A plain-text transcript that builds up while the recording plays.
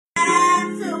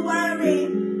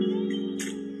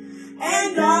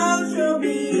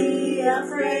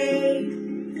afraid.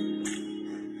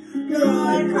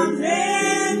 Joy comes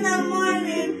in the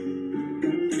morning.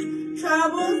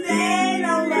 Troubles, they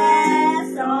don't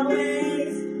last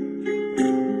always.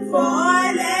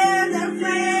 For there's a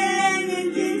friend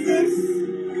in Jesus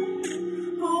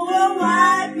who will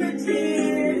wipe your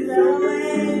tears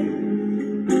away.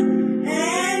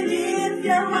 And if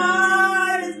your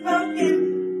heart is broken,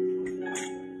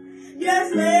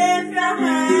 just lift your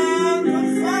hands and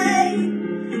say,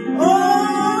 oh,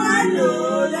 I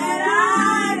know that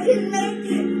I can make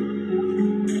it.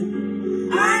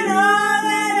 I know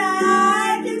that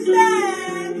I can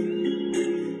stand.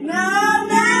 No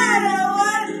matter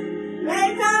what may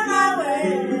come my way,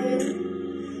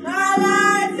 my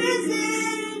life is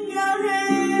in your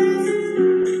hands.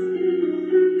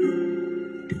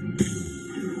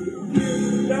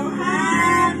 You don't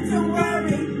have to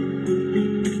worry,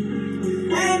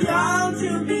 and don't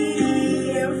you be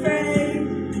afraid.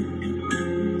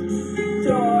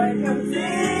 Joy comes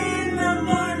in the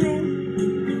morning.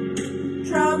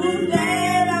 Troubles,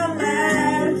 they don't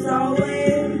last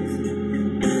always.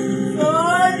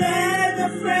 For there's a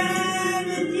friend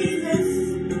in Jesus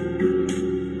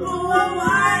who will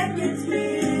wipe your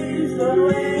tears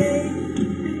away.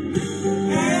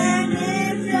 And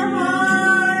if your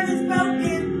heart is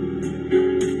broken,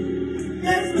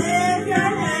 just lift your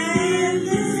hands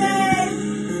and say,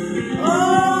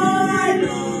 oh, I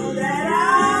know that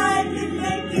I can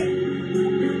make it.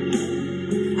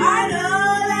 I know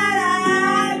that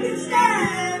I can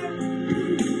stand.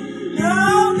 No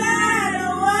matter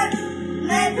what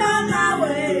may come my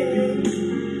way,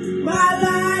 my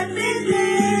life is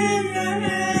in your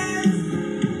hands.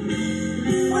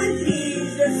 With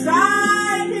Jesus I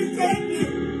can take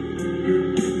it.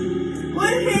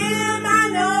 With Him I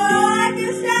know I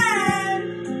can stand.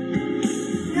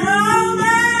 No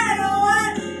matter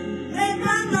what may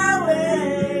come my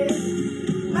way,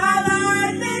 my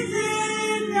life is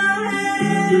in your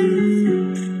hands.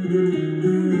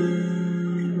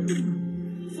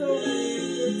 So when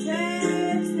the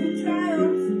tests and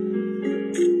trials,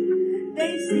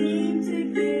 they seem to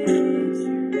get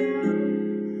you down,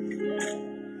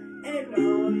 and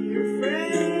all your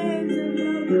friends and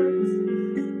lovers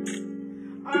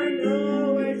are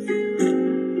nowhere to be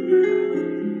found.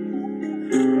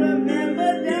 Remember,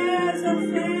 there's a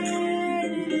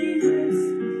friend in Jesus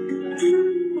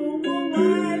who will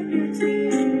wipe your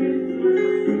tears away.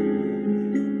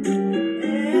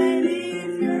 And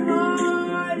if your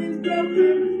heart is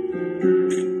broken,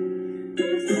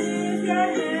 just lift your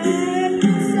hands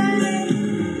and say,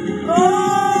 oh,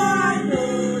 I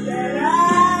know that I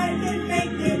can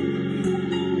make it.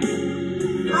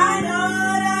 I know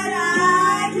that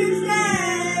I can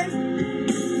stand.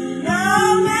 No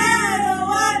matter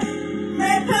what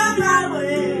may come my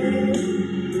way,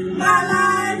 my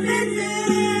life is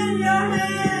in your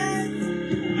hands.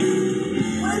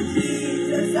 With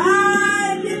Jesus I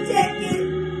can take it.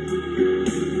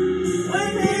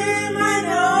 With Him I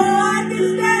know I can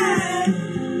stand.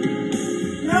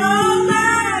 No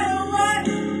matter what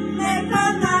may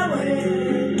come my way,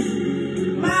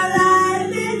 my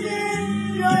life is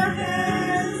in your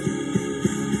hands.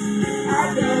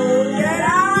 I know that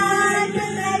I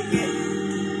can make it.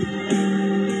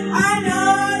 I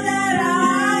know that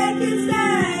I can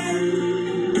stand.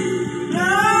 No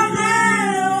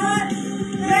matter what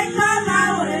may come my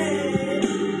way,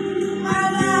 my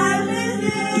life is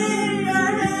in your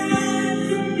hands.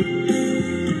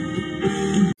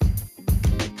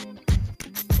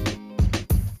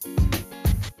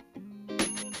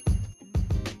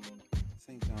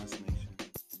 St. John's Nation,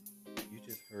 you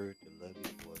just heard the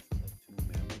lovely voice of two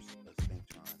members of St.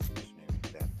 John's Missionary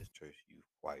Baptist Church Youth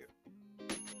Choir.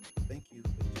 Thank you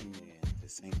for tuning in to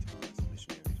St. John's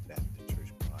Missionaries Baptist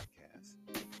Church podcast.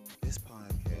 This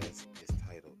podcast is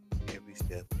titled Every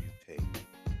Step You Take.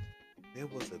 There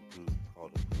was a group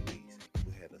called the Police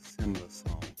who had a similar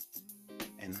song,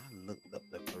 and I looked up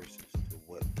the verses to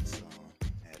what the song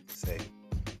had to say.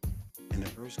 And the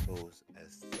verse goes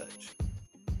as such: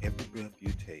 every breath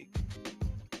you take,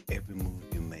 every move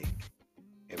you make,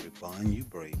 every bond you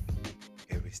break,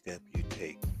 every step you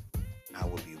take, I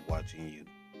will be watching you.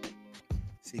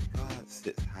 See, God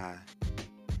sits high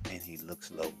and He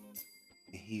looks low,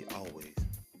 and He always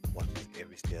watches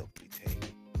every step we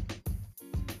take.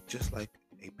 Just like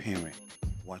a parent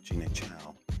watching a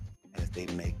child as they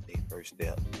make their first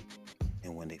step,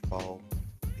 and when they fall,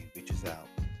 He reaches out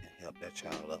and help that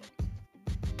child up.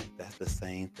 That's the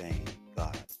same thing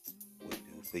God would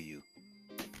do for you.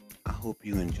 I hope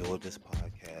you enjoyed this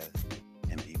podcast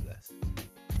and be blessed.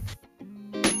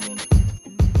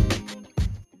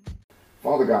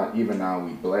 Father God, even now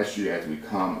we bless you as we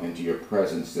come into your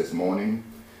presence this morning,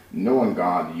 knowing,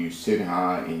 God, that you sit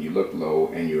high and you look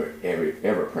low and you're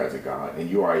ever present, God, and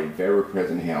you are a very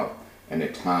present help in the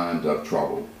times of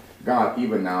trouble. God,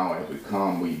 even now as we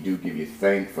come, we do give you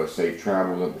thanks for safe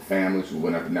travels of the families who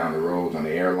went up and down the roads on the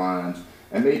airlines,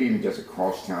 and maybe even just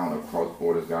across town or across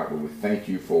borders, God, but we thank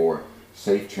you for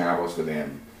safe travels for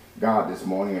them. God, this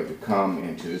morning as we come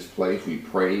into this place, we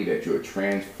pray that you would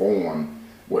transform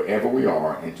wherever we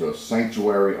are into a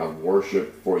sanctuary of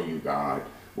worship for you, God.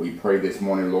 We pray this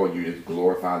morning, Lord, you just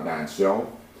glorify thyself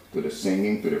through the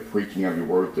singing, through the preaching of your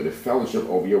word, through the fellowship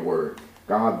over your word.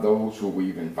 God, those who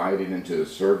we've invited into the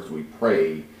service, we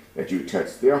pray that you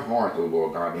touch their heart, O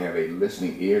Lord God, to have a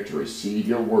listening ear to receive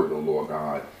your word, O Lord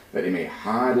God, that they may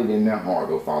hide it in their heart,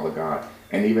 O Father God.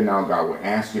 And even now, God, we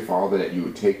ask you, Father, that you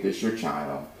would take this, your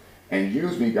child, and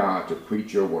use me, God, to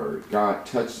preach your word. God,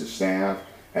 touch the staff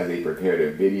as they prepare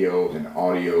their videos and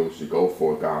audios to go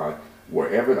forth, God.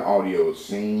 Wherever the audio is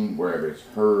seen, wherever it's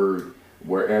heard,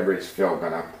 wherever it's felt,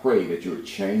 God, I pray that you would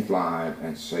change lives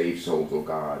and save souls, O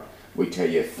God. We tell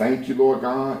you thank you, Lord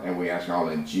God, and we ask all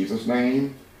in Jesus'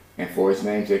 name, and for his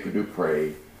name's sake we do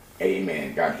pray.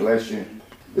 Amen. God bless you.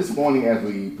 This morning as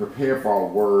we prepare for our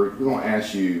word, we're going to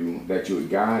ask you that you would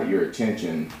guide your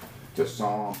attention to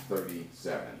Psalm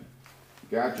 37.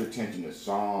 Guide your attention to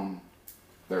Psalm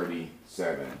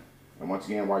 37. And once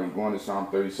again, while you're going to Psalm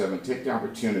 37, take the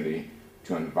opportunity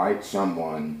to invite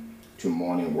someone to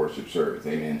morning worship service.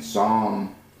 Amen.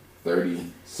 Psalm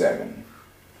 37.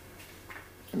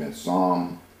 Amen.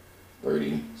 Psalm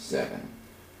 37.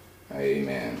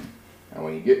 Amen. And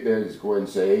when you get there, just go ahead and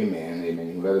say amen. Amen.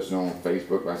 You can let us know on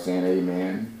Facebook by saying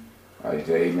amen. You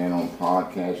say amen on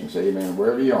podcast. You can say amen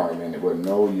wherever you are. Amen. They will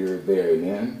know you're there.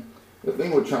 Amen. The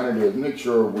thing we're trying to do is make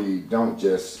sure we don't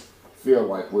just feel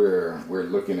like we're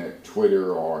looking at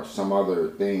Twitter or some other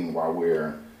thing while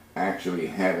we're actually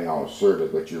having our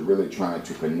service, but you're really trying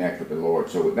to connect with the Lord.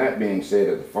 So with that being said,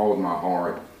 as it falls in my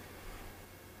heart,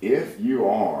 if you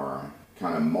are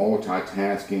kind of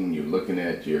multitasking, you're looking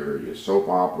at your soap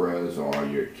operas, or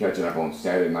you're catching up on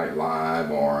Saturday Night Live,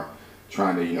 or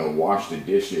trying to, wash the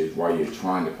dishes while you're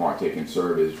trying to partake in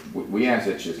service, we ask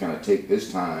that you just kind of take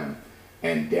this time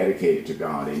and dedicate it to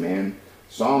God. Amen.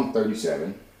 Psalm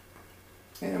 37,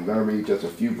 and I'm going to read just a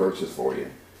few verses for you.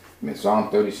 Psalm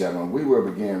 37, we will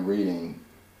begin reading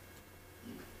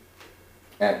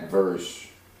at verse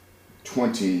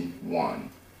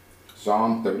 21.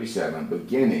 Psalm 37,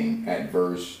 beginning at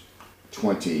verse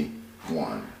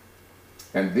 21.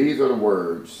 And these are the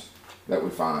words that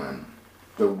we find.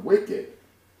 The wicked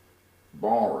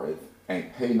borroweth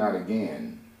and pay not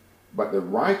again, but the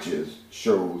righteous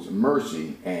shows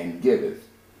mercy and giveth.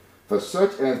 For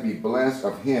such as be blessed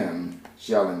of him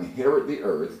shall inherit the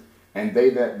earth, and they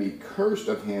that be cursed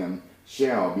of him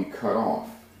shall be cut off.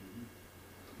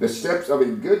 The steps of a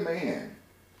good man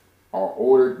are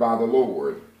ordered by the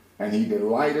Lord, and he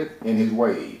delighteth in his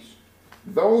ways.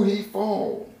 Though he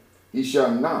fall, he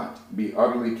shall not be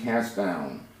utterly cast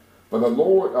down, for the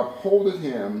Lord upholdeth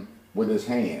him with his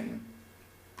hand.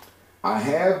 I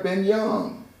have been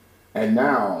young, and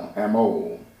now am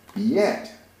old,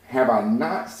 yet have I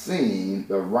not seen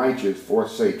the righteous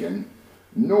forsaken,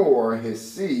 nor his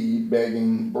seed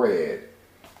begging bread.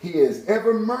 He is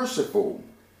ever merciful,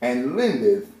 and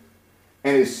lendeth,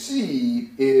 and his seed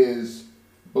is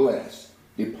blessed.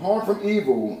 Depart from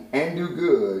evil, and do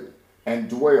good, and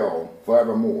dwell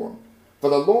forevermore. For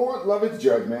the Lord loveth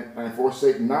judgment, and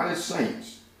forsake not his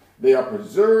saints. They are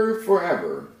preserved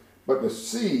forever, but the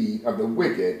seed of the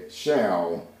wicked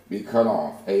shall be cut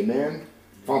off. Amen.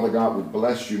 Father God, we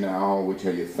bless you now. We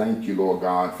tell you thank you, Lord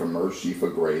God, for mercy, for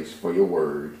grace, for your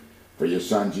word, for your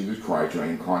Son, Jesus Christ, your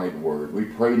incarnate word. We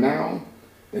pray now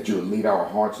that you would lead our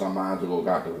hearts and our minds, Lord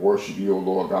God, to worship you, O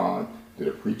Lord God, to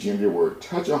the preaching of your word.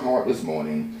 Touch our heart this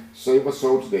morning. Save a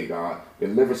soul today, God.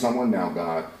 Deliver someone now,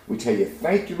 God. We tell you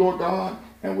thank you, Lord God,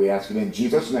 and we ask it in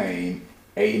Jesus' name.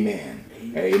 Amen.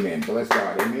 Amen. Amen. Bless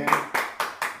God. Amen.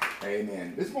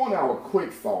 Amen. This morning, our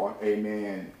quick thought,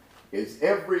 amen, is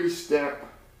every step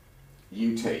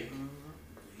you take.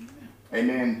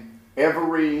 Amen.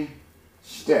 Every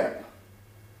step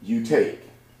you take.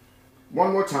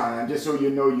 One more time, just so you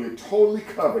know you're totally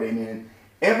covered. Amen.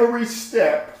 Every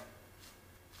step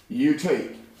you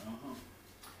take.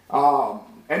 And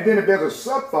then if there's a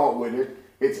sub-thought with it,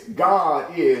 it's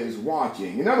God is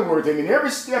watching. In other words, amen,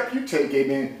 every step you take,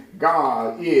 amen,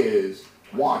 God is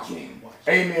watching.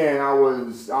 Amen.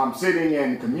 I'm sitting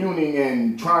and communing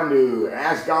and trying to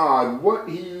ask God what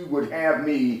he would have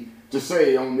me to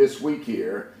say on this week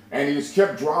here. And he just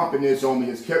kept dropping this on me,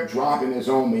 just kept dropping this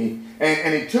on me.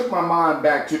 And it took my mind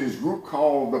back to this group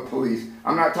called the police.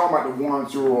 I'm not talking about the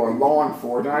ones who are law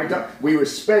enforcement. We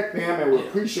respect them and we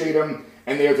appreciate them.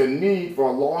 And there's a need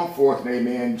for law enforcement,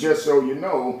 amen. Just so you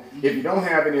know, if you don't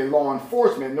have any law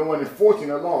enforcement, no one enforcing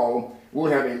the law,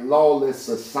 we'll have a lawless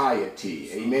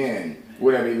society, amen.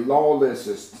 We'll have a lawless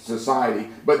society.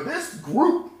 But this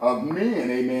group of men,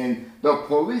 amen, the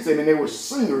police, amen, they were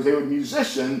singers, they were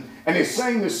musicians, and they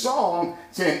sang this song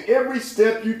saying, every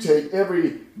step you take,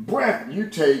 every breath you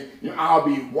take, I'll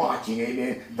be watching,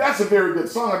 amen. That's a very good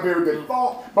song, a very good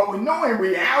thought. But we know in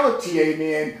reality,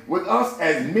 amen, with us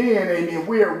as men, amen,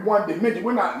 we are one dimension.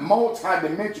 We're not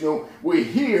multi-dimensional. We're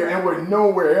here and we're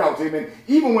nowhere else, amen.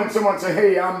 Even when someone says,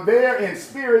 hey, I'm there in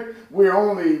spirit, we're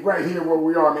only right here where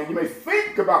we are, man. You may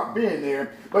think about being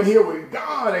there, but here with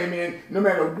God, amen, no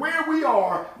matter where we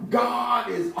are, God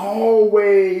is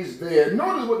always there.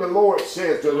 Notice what the Lord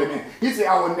says to us, amen. He said,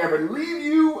 I will never leave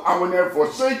you. I will never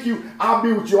forsake you. I'll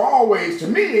be with you always. To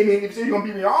me, amen, if you say you're going to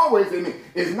be with me always, amen,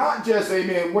 it's not just,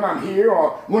 amen, when I'm here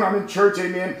or when I'm in church,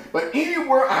 amen, but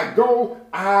anywhere I go,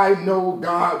 I know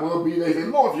God will be there. He said,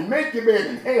 Lord, if you make your bed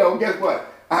in hell, guess what?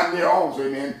 I'm there also,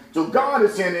 amen. So God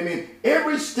is saying, amen,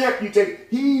 every step you take,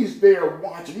 he's there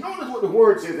watching. Notice what the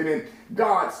word says, amen.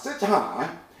 God sits high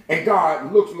and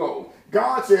God looks low.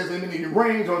 God says, amen, he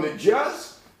reigns on the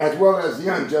just as well as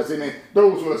the unjust, amen.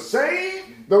 Those who are saved,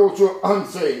 those who are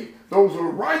unsaved, those who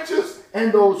are righteous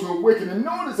and those who are wicked. And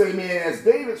notice, amen, as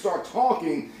David starts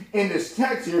talking in this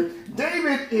text here,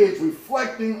 David is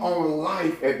reflecting on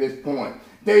life at this point.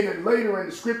 David later in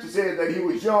the scripture says that he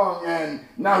was young and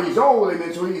now he's old,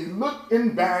 amen. So he's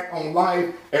looking back on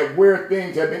life at where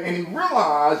things have been. And he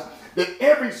realized that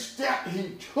every step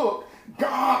he took,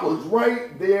 God was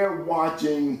right there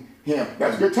watching him.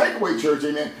 That's a good takeaway, church,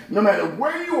 amen. No matter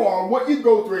where you are, what you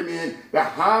go through, amen, the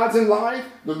highs in life,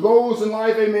 the lows in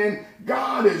life, amen,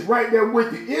 God is right there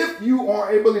with you if you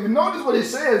are a believer. Notice what he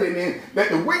says, amen, that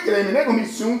the wicked, amen, they're going to be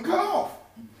soon cut off.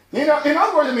 You know, in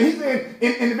other words, I mean, he said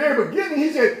in the very beginning,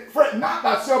 he said, fret not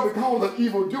thyself because of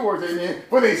evildoers, amen,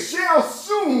 for they shall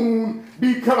soon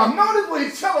be cut off. Notice what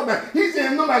he's telling them. He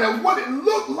said, no matter what it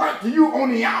looked like to you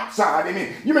on the outside,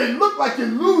 amen, you may look like you're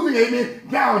losing, amen,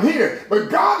 down here, but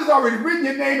God has already written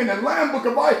your name in the Lamb Book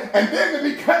of Life, and they're going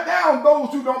to be cut down, those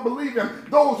who don't believe him,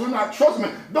 those who are not trusting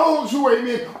him, those who,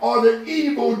 amen, are the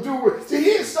evildoers. See,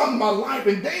 here's something about life,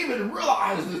 and David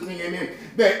realized this thing, amen,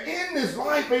 that in this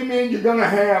life, amen, you're going to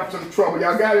have some trouble.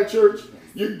 Y'all got it, church?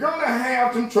 You're going to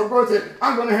have some trouble.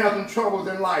 I'm going to have some troubles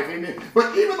in life, amen.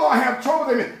 But even though I have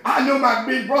troubles, amen, I know my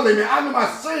big brother, amen. I know my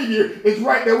Savior is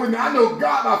right there with me. I know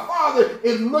God, my Father,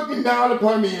 is looking down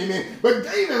upon me, amen. But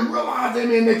David realized,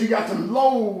 amen, that you got some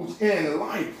lows in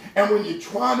life. And when you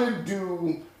try to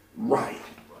do right,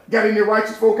 got any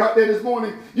righteous folk out there this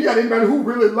morning? You got anybody who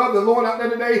really love the Lord out there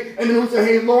today? And who say,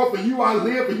 hey, Lord, for you I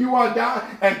live, for you I die,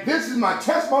 and this is my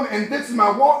testimony, and this is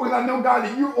my walk with. I know, God,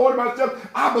 that you order my steps.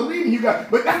 I believe in you, God.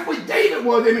 But that's what David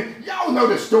was, amen. Y'all know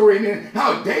the story, amen,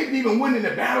 how David even went in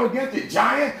the battle against the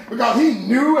giant because he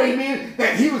knew, amen,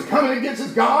 that he was coming against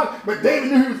his God, but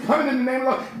David knew he was coming in the name of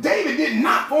the Lord. David did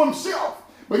not for himself.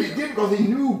 But he did because he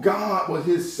knew God was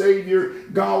his Savior.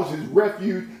 God was his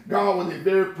refuge. God was his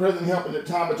very present help in the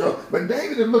time of trouble. But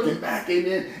David is looking back,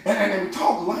 amen. And we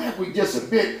talked last week just a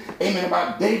bit, amen,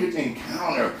 about David's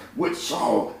encounter with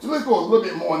Saul. So let's go a little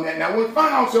bit more on that. Now, we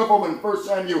find ourselves over in 1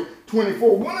 Samuel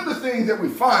 24. One of the things that we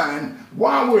find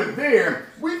while we're there,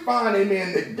 we find,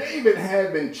 amen, that David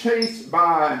had been chased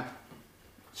by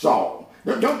Saul.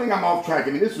 Don't think I'm off track.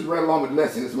 I mean, this was right along with the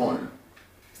lesson this morning.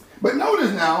 But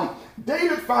notice now,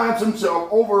 David finds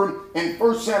himself over in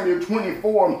 1 Samuel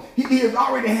 24. He has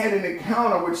already had an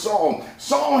encounter with Saul.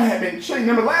 Saul had been chased.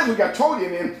 Remember last week I told you,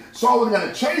 man, Saul was going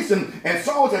to chase him. And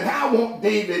Saul said, I want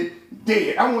David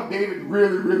dead. I want David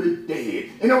really, really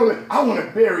dead. You know, I want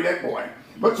to bury that boy.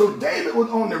 But so David was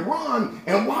on the run,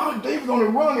 and while David was on the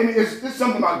run, and it's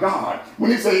something about God. When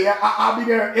he say, I'll be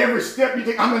there every step you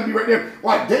take, I'm going to be right there.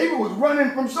 While David was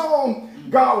running from Saul,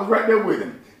 God was right there with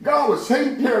him. God was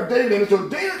taking care of David. And so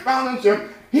David found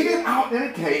himself hidden out in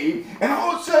a cave. And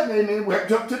all of a sudden, amen, we're up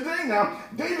to today now,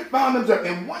 David found himself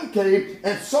in one cave,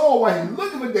 and Saul, while he's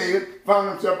looking for David, found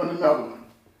himself in another one.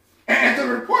 And the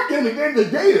report came to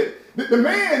David that the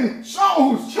man,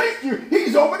 Saul, who's chased you,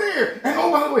 he's over there. And oh,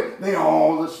 by the way, they're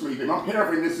all asleep. And I'm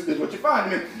paraphrasing, this is what you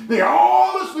find, amen. They're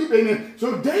all asleep, amen.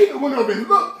 So David went over and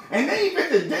looked, and they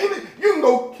said, David, you can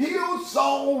go kill kill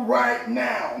Saul right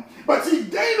now. But see,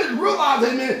 David realized,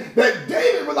 amen, that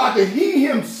David realized that he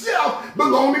himself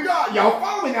belonged to God. Y'all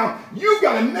follow me now? You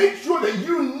got to make sure that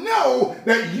you know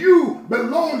that you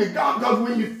belong to God, because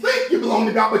when you think you belong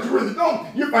to God, but you really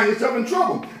don't, you find yourself in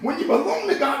trouble. When you belong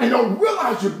to God and don't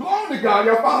realize you belong to God,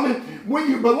 y'all follow me? When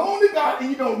you belong to God and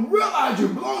you don't realize you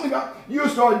belong to God, you'll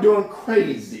start doing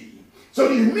crazy. So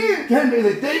these men came there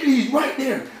and said, David, he's right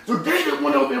there. So David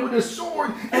went over there with his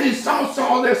sword and he saw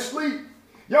Saul there sleep.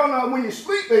 Y'all know when you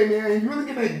sleep, amen, and you really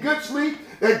get that good sleep,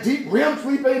 that deep REM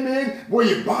sleep, amen, where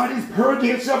your body's purging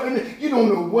itself, amen, you don't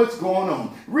know what's going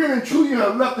on. Really and truly, you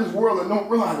have left this world and don't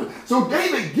realize it. So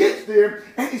David gets there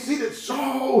and you see that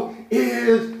Saul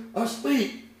is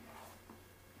asleep.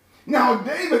 Now,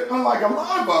 David, unlike a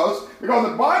lot of us,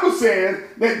 because the Bible says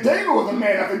that David was a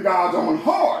man after God's own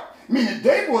heart. Meaning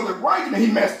David was a righteous man. He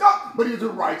messed up, but he was a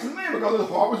righteous man because his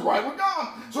heart was right with God.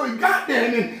 So he got there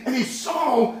and he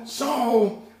saw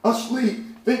Saul asleep.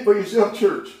 Think for yourself,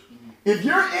 church. If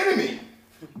your enemy,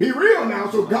 be real now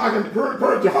so God can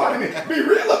purge your heart. Amen. Be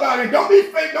real about it. Don't be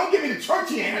fake. Don't give me the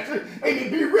churchy answer. Amen.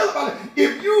 Be real about it.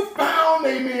 If you found,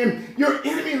 amen, your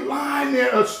enemy lying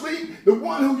there asleep, the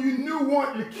one who you knew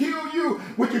wanted to kill you,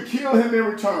 would you kill him in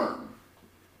return?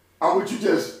 Or would you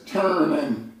just turn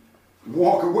and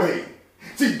walk away?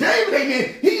 See, David,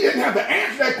 amen, he didn't have to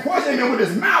answer that question, amen, with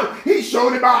his mouth. He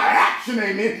showed it by action,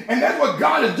 amen. And that's what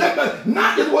God is judging,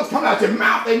 not just what's coming out your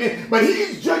mouth, amen, but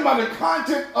he's judging by the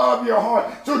content of your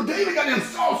heart. So David got in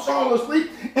Saul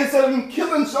asleep. Instead of him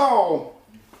killing Saul,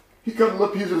 he cut a little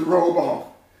piece of his robe off.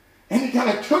 And he kind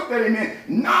of took that, amen,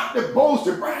 not to boast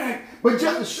or brag, but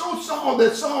just to show Saul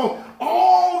that Saul,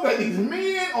 all that these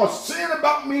men are saying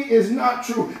about me is not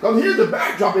true. Because here's the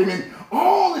backdrop, amen.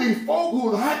 All of these folk who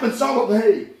was hyping Saul up,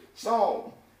 hey,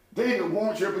 Saul, David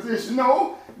wants your position.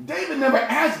 No, David never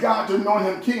asked God to anoint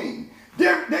him king.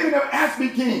 David never asked me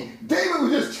king. David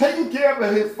was just taking care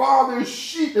of his father's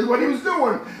sheep is what he was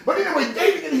doing. But anyway,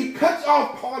 David, he cuts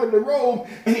off part of the robe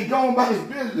and he goes about his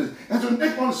business. And so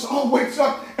next morning, Saul wakes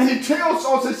up and he tells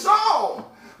Saul, says,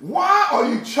 Saul, why are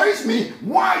you chasing me?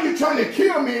 Why are you trying to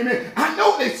kill me? And I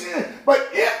know they said, but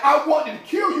if I wanted to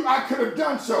kill you, I could have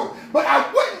done so. But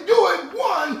I wouldn't do it,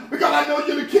 one, because I know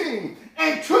you're the king.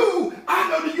 And two, I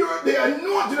know that you're the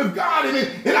anointed of God. And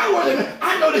in other words,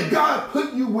 I know that God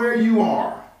put you where you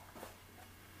are.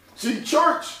 See,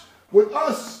 church, with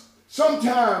us,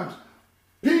 sometimes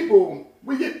people,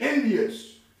 we get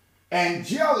envious and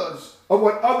jealous of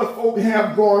what other folk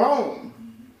have going on.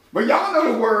 But y'all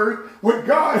know the word, what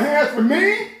God has for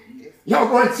me, y'all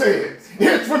go ahead and say it.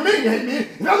 It's for me, amen.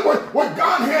 In other words, what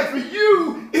God has for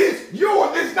you is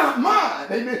yours. It's not mine,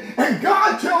 amen. And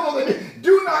God tells us, amen,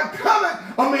 do not covet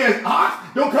a man's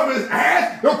ox. Don't covet his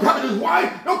ass. Don't covet his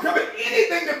wife. Don't covet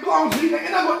anything that belongs to you.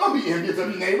 In other words, don't be envious of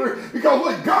your neighbor, because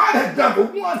what God has done for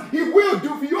one, he will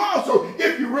do for you also.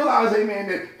 If you realize, amen,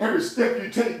 that every step you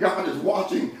take, God is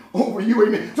watching over you,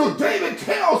 amen. So David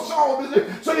tells Saul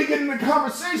this, so they get in the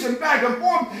conversation back and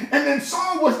forth, and then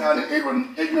Saul was not an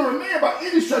ignorant man by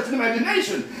any stretch of the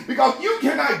imagination, because you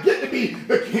cannot get to be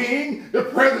the king, the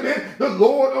president, the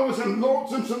Lord over some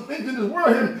things in this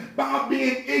world by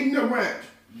being ignorant.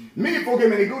 Many folk,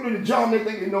 amen, they go to the job and they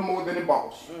think they know more than the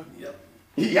boss. Yep.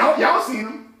 Y'all seen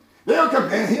them. They'll come,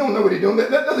 man, he don't know what he's doing.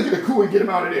 Let's get a coup and get him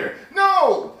out of there.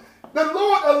 No. The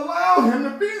Lord allowed him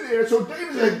to be there. So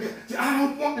David said, I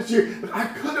don't want this here, but I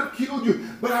could have killed you,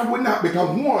 but I would not,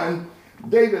 because one,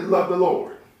 David loved the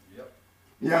Lord. Yep.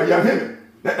 Y'all hear me?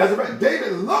 That's right.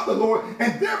 David loved the Lord,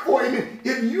 and therefore, amen,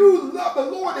 if you love the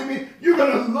Lord, amen, you're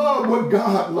going to love what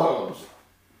God loves.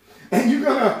 And you're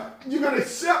gonna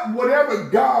accept whatever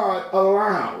God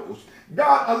allows.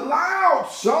 God allowed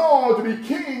Saul to be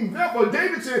king. Therefore,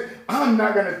 David said, I'm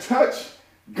not going to touch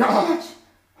God's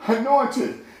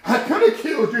anointed. I could have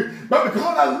killed you, but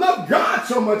because I love God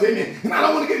so much, amen, and I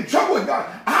don't want to get in trouble with God,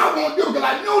 I won't do it, because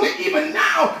I know that even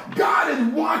now, God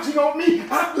is watching on me.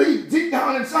 I believe deep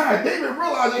down inside, David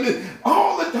realized, amen,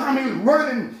 all the time he was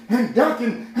running and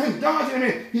ducking and dodging,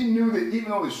 amen, he knew that even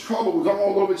though his trouble was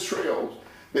all over his trails,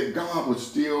 that God was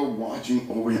still watching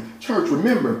over him. Church,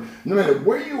 remember, no matter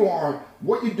where you are,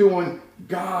 what you're doing,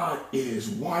 God is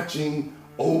watching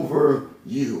over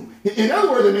you. In other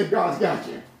words, amen, God's got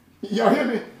you. Y'all hear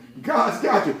me? God's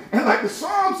got you. And like the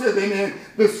Psalm says, amen,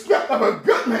 the steps of a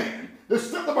good man, the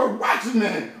steps of a righteous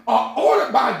man are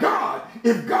ordered by God.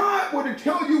 If God were to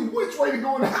tell you which way to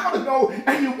go and how to go,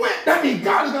 and you went, that means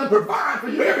God is going to provide for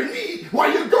your every need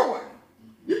while you're going.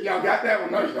 Y'all got that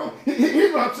one? No, you don't.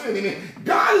 Here's what I'm saying, amen.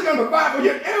 God is going to provide for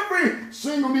you every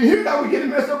single need. Here's how we get it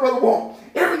messed up, Brother Walt.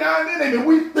 Every now and then, amen,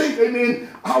 we think, amen,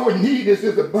 our need is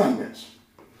his abundance.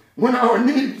 when our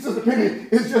need, Sister Penny,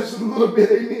 is just a little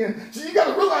bit, amen. So you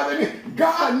got to realize, amen,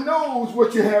 God knows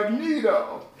what you have need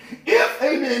of. If,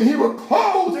 amen, he will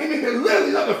clothe, amen, the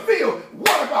lilies of the field,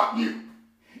 what about you?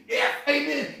 If,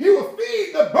 amen, he will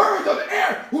feed the birds of the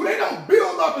air who they don't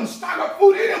build up and stock up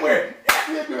food anywhere.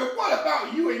 What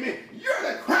about you, amen?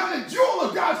 You're the crown and jewel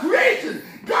of God's creation.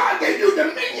 God gave you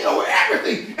dominion over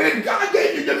everything. And if God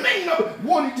gave you dominion over it,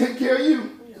 won't he take care of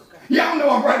you? Y'all know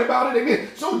I'm right about it, amen.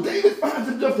 So David finds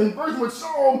himself in verse with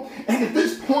Saul. And at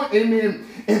this point, amen,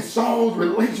 in Saul's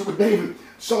relationship with David,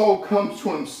 Saul comes to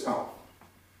himself.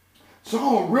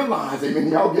 Saul realized, amen,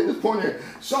 y'all get this point here.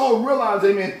 Saul realized,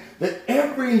 amen, that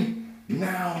every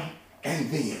now and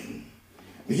then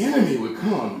the enemy would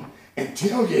come and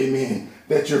tell you, amen,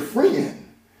 that your friend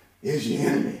is your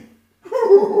enemy.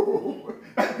 Ooh,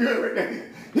 that's good right there.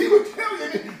 He would tell you,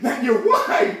 amen, that your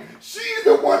wife, she's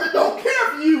the one that don't care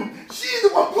for you. She's the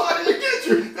one plotting against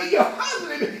you. That your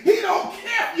husband, amen, he don't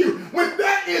care for you. When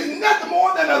that is nothing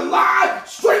more than a lie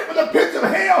straight from the pits of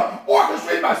hell,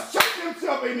 orchestrated by Satan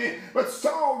himself, amen. But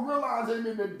Saul realized,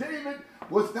 amen, that David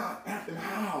was not after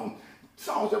how.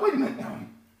 Saul said, wait a minute now.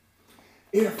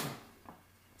 If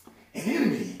an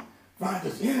enemy finds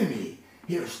his enemy,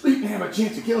 he'll sleep and have a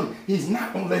chance to kill him. He's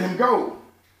not going to let him go.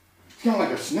 It's kind of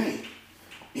like a snake.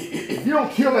 If you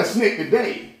don't kill that snake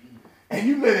today and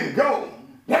you let him go,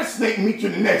 that snake meets you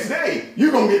the next day.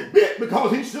 You're going to get bit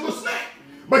because he's still a snake.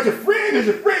 But your friend is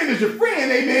your friend is your friend,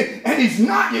 amen, and he's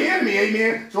not your enemy,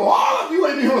 amen. So all of you,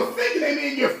 amen, who are thinking,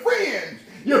 amen, your friends,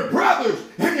 your brothers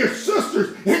and your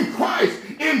sisters in Christ,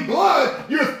 in blood,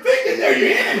 you're thinking they're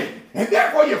your enemy. And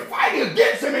therefore you're fighting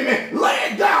against him, amen. Lay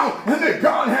it down and let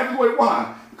God have his way.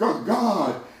 Why? Because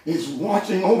God is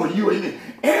watching over you, amen.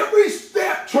 Every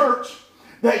step, church,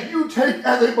 that you take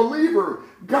as a believer,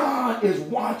 God is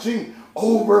watching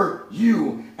over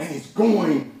you and he's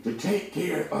going to take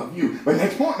care of you. But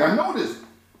next point, now notice,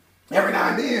 every now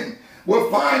and then we'll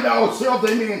find ourselves,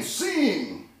 amen,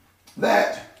 seeing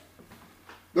that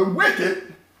the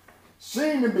wicked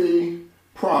seem to be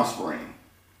prospering.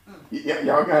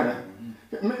 Y'all got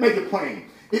to make it plain.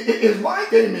 It's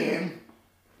like, amen,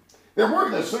 they're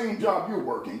working the same job you're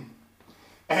working,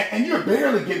 and you're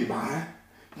barely getting by.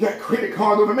 You got credit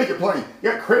cards over, make it plain.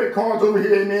 You got credit cards over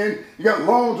here, amen. You got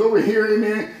loans over here,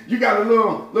 amen. You got a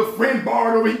little friend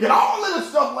borrowed over here. You got all of this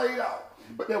stuff laid out.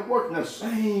 But they're working the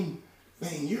same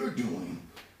thing you're doing,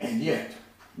 and yet,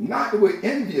 not that we're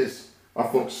envious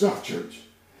of folks' stuff, church.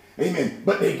 Amen.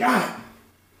 But they got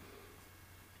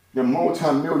the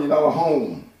multi-million-dollar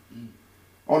home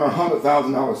on a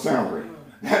 $100,000 salary.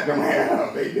 That don't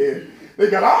have, amen. They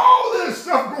got all this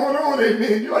stuff going on,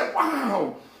 amen. You're like,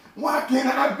 wow, why can't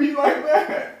I be like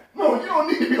that? No, you don't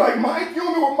need to be like Mike. You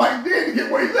don't know what Mike did to get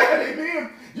where he's at,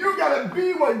 amen. You got to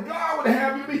be what God would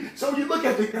have you be. So you look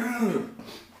at the God,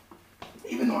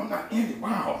 even though I'm not in it,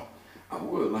 wow, I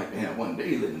would like to have one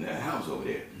day living in that house over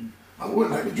there. I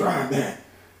would like to drive that.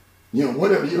 You know,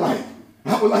 whatever you like.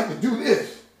 I would like to do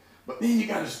this. But then you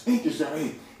got to think yourself,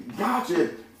 hey, God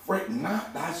said, fret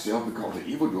not thyself because of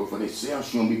evildoers, for they shall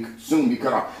soon be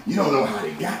cut off. You don't know how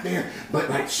they got there. But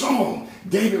like Saul,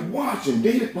 David watched, and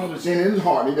David probably saying in his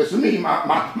heart, and this is me,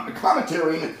 my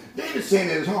commentary, and David saying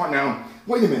in his heart, now,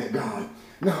 wait a minute, God.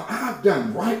 Now, I've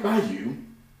done right by you.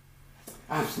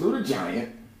 I slew the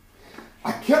giant.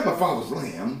 I kept my father's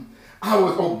lamb. I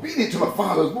was obedient to my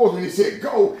father's voice when he said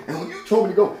go. And when you told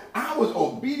me to go, I was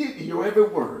obedient to your every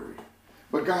word.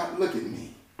 But God, look at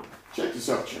me. Check this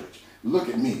out, church. Look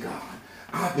at me, God.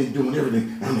 I've been doing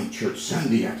everything. I'm in church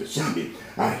Sunday after Sunday.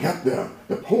 I help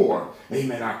the poor.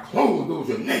 Amen. I clothe those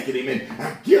who are naked. Amen.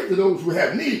 I give to those who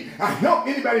have need. I help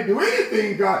anybody do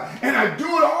anything, God. And I do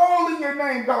it all in your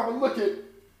name, God. But look at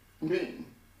me.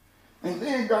 And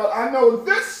then, God, I know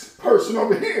this person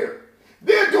over here.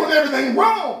 They're doing everything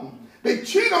wrong. They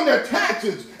cheat on their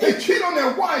taxes. They cheat on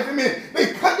their wife. I mean,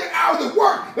 they cut their hours of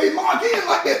work. They log in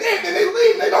like they're there, then they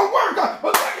leave. They don't work. God.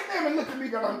 But look at them and look at me,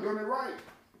 God. I'm doing it right.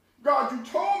 God, you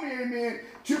told me, amen,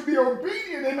 to be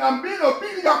obedient, and I'm being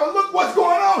obedient, God. But look what's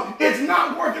going on. It's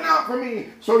not working out for me.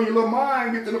 So your little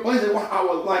mind gets to the place that, well, I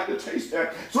would like to taste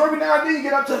that. So every now and then you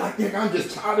get upset like, yeah, I'm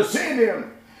just tired of seeing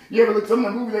them. You ever look at some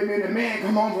of the movies, amen, the man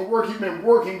come home from work, he's been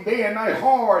working day and night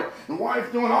hard, and wife's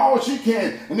doing all she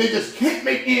can, and they just can't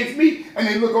make ends meet, and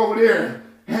they look over there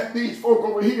at these folk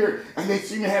over here, and they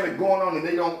seem to have it going on, and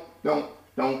they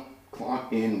don't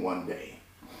clock in one day.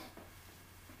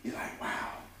 You're like,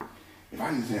 wow, if I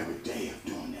can just have a day of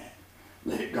doing that,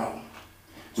 let it go.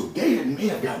 So David may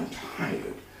have gotten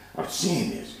tired of seeing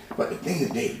this, but the thing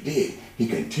that David did, he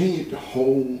continued to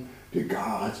hold to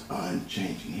God's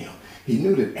unchanging help. He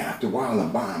knew that after a while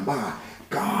and by and by,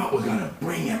 God was going to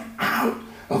bring him out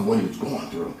of what he was going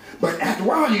through. But after a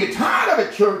while, you get tired of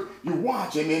it, church. You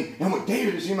watch, amen. And with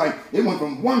David, it seemed like it went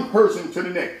from one person to the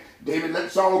next. David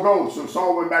let Saul go, so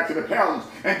Saul went back to the palace.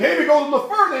 And David goes a little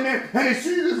further, amen, and he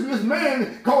sees this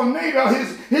man called Nabal,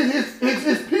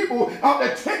 his people out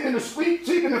there tending the sheep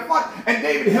in the flock, and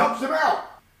David helps him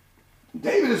out.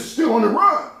 David is still on the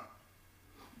run.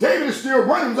 David is still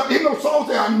running. Even though Saul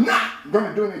said, I'm not going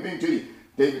to do anything to you,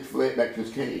 David fled back to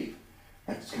his cave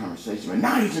at this conversation. But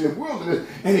now he's in the wilderness,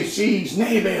 and he sees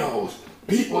Nabal's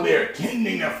people there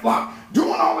tending their flock,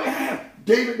 doing all they have.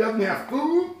 David doesn't have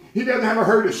food. He doesn't have a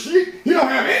herd of sheep. He don't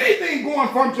have anything going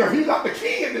for himself. He's not the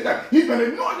king at this time. He's been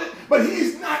anointed, but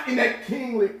he's not in that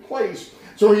kingly place.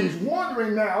 So he's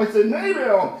wondering now. He said,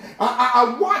 Nabal,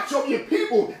 I watch over your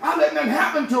people. I let nothing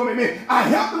happen to them. Amen. I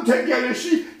help them take care of their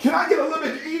sheep. Can I get a little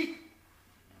bit to eat?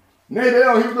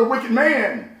 Nabal, he was a wicked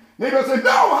man. Nabal said,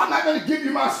 no, I'm not going to give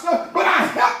you my stuff, but I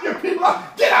help your people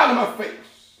out. Get out of my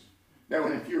face. That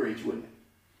would infuriate you, wouldn't it?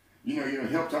 You know, you done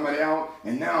help somebody out,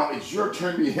 and now it's your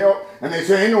turn to be helped, and they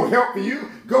say, ain't no help for you.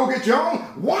 Go get your own.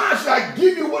 Why should I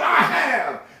give you what I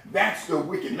have? That's the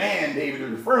wicked man David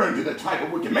is referring to, the type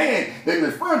of wicked man they're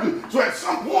referring to. So at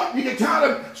some point, you get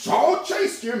tired of Saul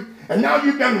chased him, and now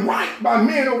you've done right by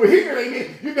men over here,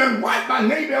 amen. You've done right by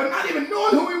Nabal, not even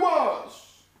knowing who he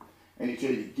was. And he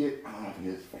tells you, get out of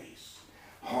his face.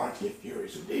 Heart get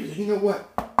furious. So David said, you know what?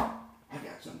 I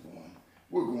got something for him.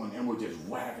 We're going there and we'll just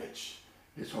ravage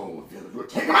his whole village. We'll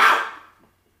take him out.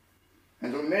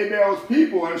 And so Nabal's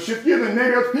people, and Shifkiah and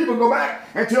Nabal's people go back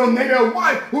and tell Nabal's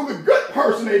wife, who's a good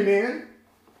person, amen,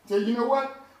 say, you know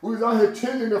what? We was out here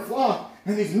tending the flock,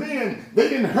 and these men, they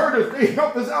didn't hurt us. They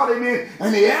helped us out, amen.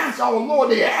 And they asked our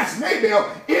Lord, they asked Nabal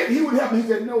if he would help them. He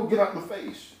said, no, get out of my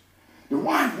face. The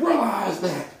wife realized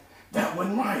that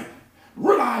wasn't right.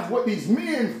 Realized what these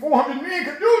men, 400 men,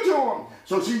 could do to him.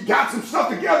 So she got some stuff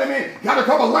together, man. Got a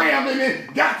couple of lambs, amen.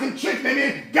 Got some chicken,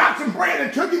 amen. Got some bread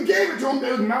and took and gave it to him.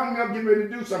 They was mounting up, getting ready to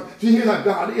do something. See, here's how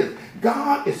God is.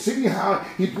 God is sitting high.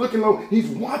 He's looking low. He's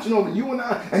watching over you and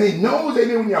I. And he knows,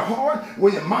 amen, when your heart,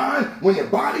 when your mind, when your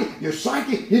body, your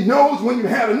psyche, he knows when you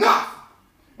had enough.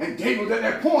 And David was at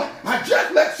that point. I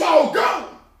just let Saul go.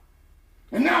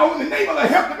 And now in the name of the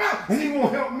help him out, and he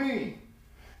won't help me.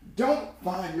 Don't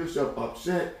find yourself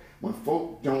upset when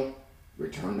folk don't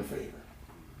return the favor.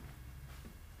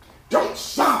 Don't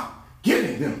stop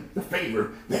giving them the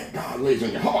favor that God lays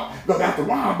on your heart. Because after a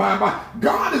while, by and by,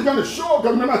 God is going to show up.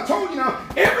 Because remember, I told you now,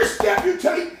 every step you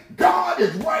take, God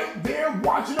is right there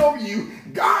watching over you.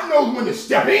 God knows when to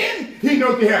step in. He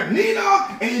knows you have need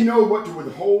of, and he knows what to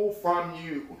withhold from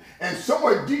you. And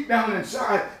somewhere deep down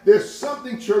inside, there's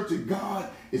something, church, that God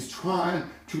is trying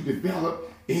to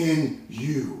develop in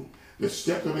you. The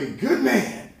steps of a good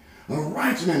man, a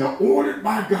righteous man, are ordered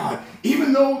by God.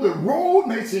 Even though the road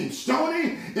may seem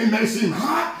stony, it may seem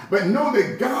hot, but know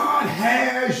that God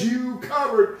has you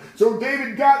covered. So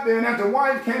David got there, and after the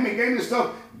wife came and gave him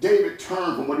stuff, David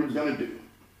turned from what he was going to do.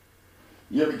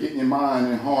 You ever get in your mind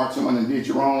and heart someone that did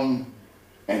you wrong,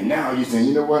 and now you're saying,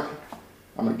 you know what?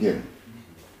 I'm going to get him.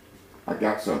 I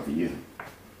got something for you.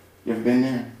 You ever been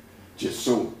there? Just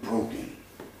so broken.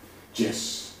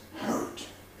 Just hurt.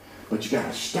 But you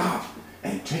got to stop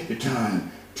and take the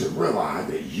time to realize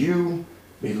that you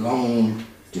belong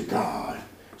to God.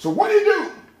 So what do you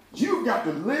do? You've got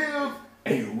to live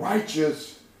a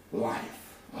righteous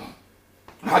life.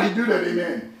 How do you do that,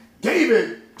 amen?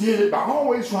 David did it by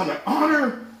always trying to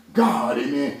honor God,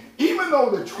 amen. Even though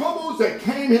the troubles that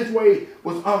came his way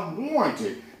was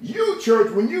unwarranted. You,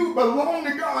 church, when you belong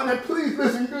to God, and please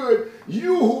listen good,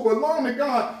 you who belong to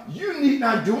God, you need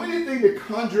not do anything to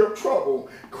conjure up trouble.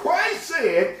 Christ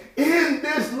said, in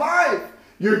this life,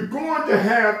 you're going to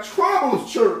have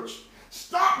troubles, church.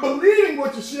 Stop believing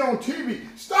what you see on TV.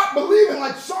 Stop believing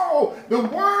like Saul, the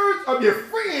words of your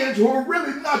friends who are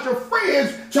really not your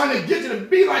friends, trying to get you to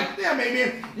be like them,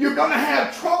 amen. You're going to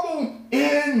have trouble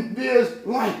in this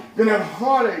life. You're going to have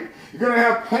heartache. You're going to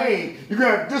have pain. You're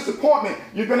going to have disappointment.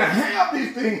 You're going to have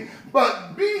these things.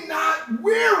 But be not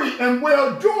weary and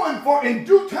well-doing, for in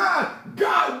due time,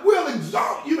 God will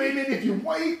exalt you, amen, if you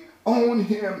wait on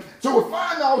him. So we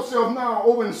find ourselves now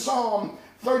over in Psalm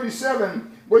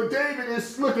 37, where David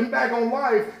is looking back on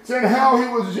life, saying how he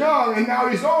was young and now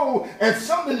he's old. And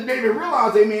something that David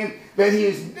realized, amen, that he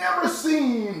has never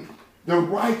seen the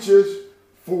righteous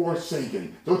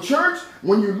forsaken. So church,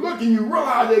 when you look and you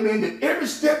realize, amen, that every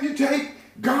step you take,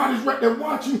 God is right there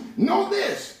watching. Know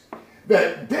this,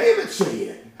 that David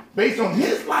said, based on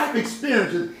his life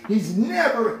experiences, he's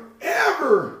never,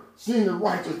 ever seeing the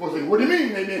righteous forsaken. What do you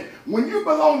mean, amen? When you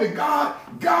belong to God,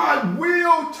 God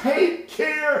will take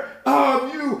care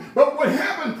of you. But what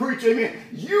happened, preacher, amen,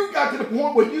 you got to the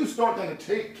point where you start to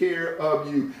take care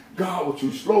of you. God was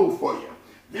too slow for you.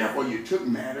 Therefore, you took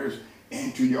matters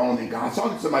into your own hand. God's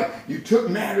talking to somebody. You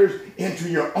took matters into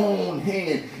your own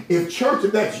hand. If church,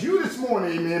 if that's you this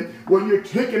morning, amen, well, you're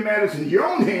taking matters in your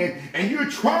own hand and you're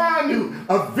trying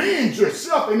to avenge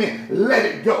yourself, amen, let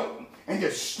it go. And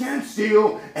just stand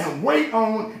still and wait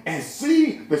on and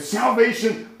see the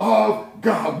salvation of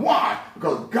God. Why?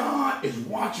 Because God is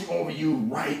watching over you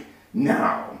right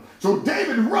now. So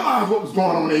David realized what was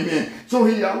going on, amen. So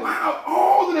he allowed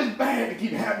all of this bad to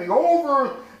keep happening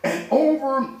over and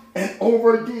over and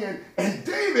over again. And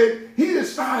David, he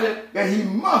decided that he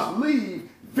must leave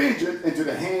vengeance into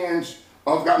the hands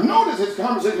of God. Notice his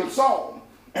conversation with Saul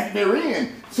at their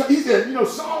end. So he said, you know,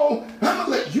 Saul, I'm going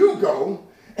to let you go.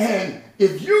 And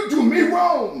if you do me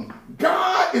wrong,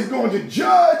 God is going to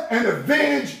judge and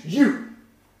avenge you.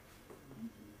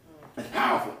 That's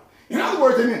powerful. In other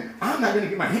words, amen, I'm not going to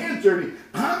get my hands dirty.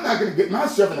 I'm not going to get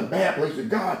myself in a bad place with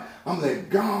God. I'm going to let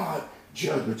God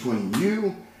judge between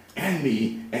you and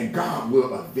me, and God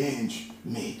will avenge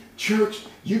me. Church,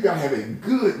 you got to have a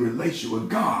good relationship with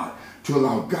God to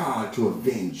allow God to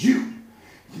avenge you.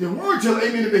 The word tells,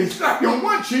 amen, if they slap you on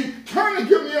one cheek, turn and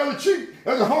give me the other cheek.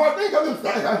 That's a hard thing, because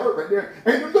I hurt right there.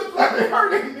 And it looks like they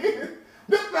hurt, amen.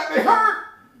 Looks like they hurt.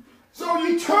 So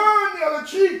you turn the other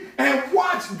cheek and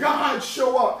watch God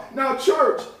show up. Now,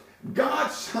 church,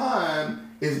 God's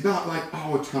time is not like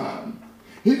our time.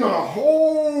 He's on a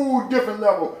whole different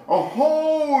level, a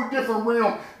whole different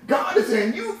realm. God is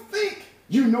saying, you think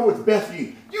you know what's best for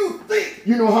you. You think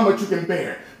you know how much you can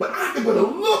bear. But I can put a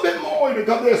little bit more in it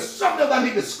because there's something else I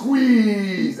need to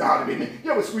squeeze out of it.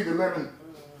 You ever squeeze a lemon?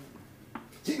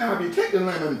 See, now if you take the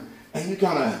lemon and you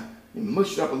kind of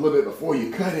mush it up a little bit before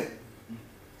you cut it,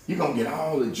 you're going to get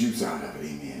all the juice out of it,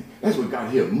 amen. That's what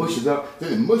God here mushes up.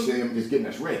 Then the mush is just getting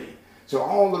us ready. So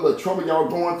all of the trouble y'all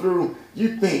going through,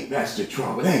 you think that's the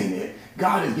trouble, ain't it?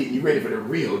 God is getting you ready for the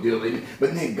real deal, amen.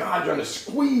 But then God trying to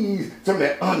squeeze some of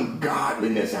that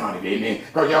ungodliness out of it, amen.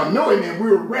 Because y'all know, amen, we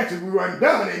were wretched, we were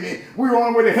undone, amen. We were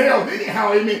on the way to hell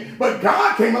anyhow, amen. But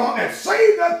God came along and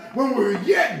saved us when we were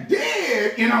yet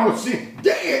dead in our sin.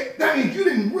 Dead, that means you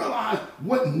didn't realize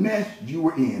what mess you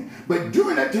were in. But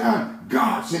during that time,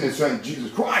 God sent his son,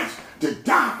 Jesus Christ, to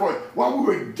die for it while we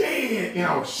were dead in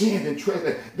our sins and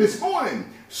trespasses. This morning,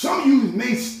 some of you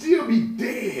may still be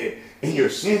dead in your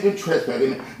sins and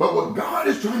trespasses. But what God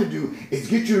is trying to do is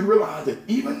get you to realize that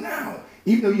even now,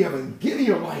 even though you haven't given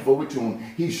your life over to him,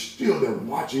 he's still there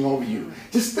watching over you.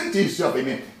 Just think to yourself,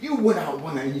 amen, you went out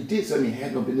one night and you did something you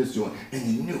had no business doing, and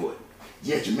you knew it.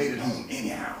 Yet you made it home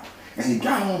anyhow. And you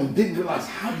got home and didn't realize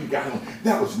how you got home.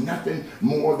 That was nothing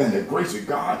more than the grace of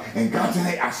God. And God said,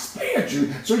 hey, I spared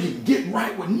you so you can get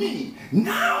right with me.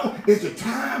 Now is the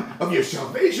time of your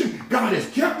salvation. God has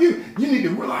kept you. You need to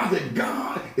realize that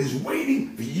God is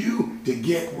waiting for you to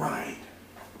get right.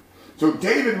 So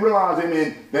David realized,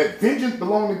 amen, that vengeance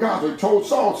belonged to God. So he told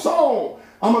Saul, Saul,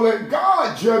 I'm going to let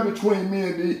God judge between me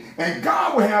and thee. And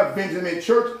God will have vengeance. In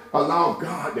church, allow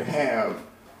God to have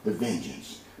the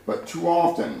vengeance. But too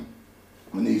often,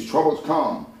 when these troubles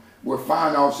come, we'll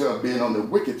find ourselves being on the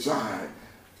wicked side,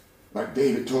 like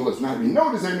David told us not to be.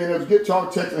 Notice, amen, as we get to our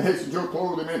text and hasten your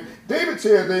close, amen, David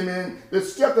says, amen, the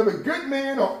steps of a good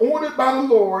man are ordered by the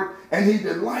Lord, and he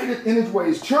delighteth in his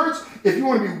ways. Church, if you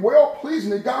want to be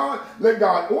well-pleasing to God, let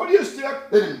God order your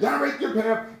steps, let him direct your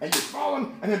path, and you follow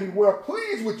him, and he'll be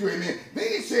well-pleased with you, amen. Then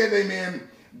he says, amen,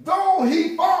 though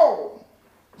he fall.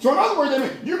 So in other words,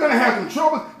 amen, you're going to have some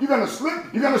trouble, you're going to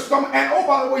slip, you're going to stumble, and oh,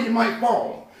 by the way, you might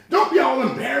fall. Don't be all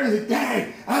embarrassed and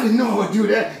dang, I didn't know I would do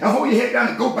that, and hold your head down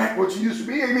and go back where you used to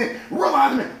be, amen.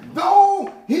 Realize, amen,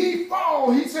 though he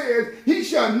fall, he says, he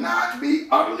shall not be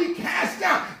utterly cast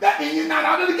down. That means you're not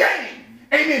out of the game.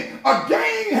 Amen. A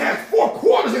game has 4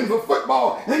 quarters in for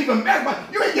football and even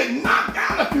basketball. You may get knocked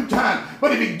down a few times,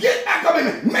 but if you get back up,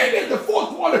 amen, maybe it's the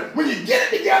 4th quarter when you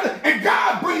get it together and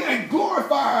God brings and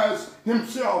glorifies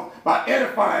himself by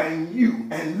edifying you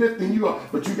and lifting you up.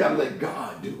 But you got to let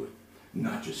God do it,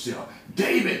 not yourself.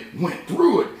 David went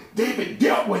through it. David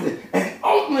dealt with it. And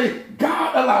ultimately,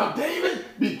 God allowed David to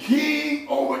be king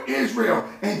over Israel.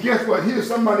 And guess what? Here's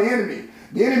somebody enemy.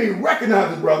 The enemy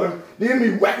recognizes, brother. The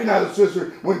enemy recognizes,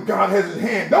 sister, when God has his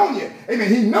hand on you. Amen.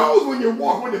 He knows when you're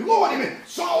walking with the Lord. Amen.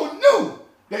 Saul knew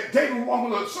that David was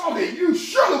walking with Saul, that you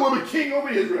surely will be king over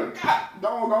Israel. God,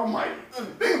 dog almighty.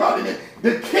 Think about it, man.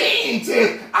 The king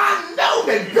says, I know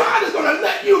that God is going to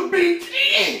let you be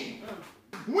king.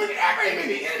 Whenever, amen,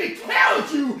 the enemy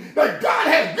tells you that God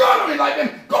has good on his life,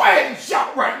 then go ahead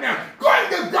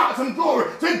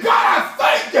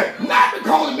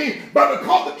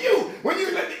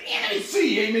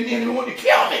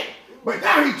kill me. But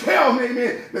now he tells me,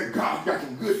 amen, that God's got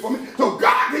some good for me. So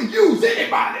God can use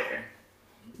anybody.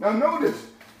 Now notice,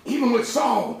 even with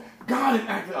Saul, God had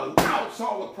actually allowed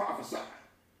Saul to prophesy.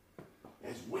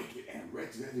 As wicked and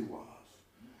wretched as he was.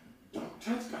 Don't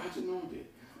touch God's anointed,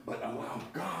 but allow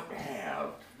God to have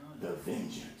the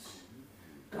vengeance.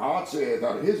 God says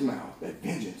out of his mouth that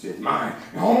vengeance is mine.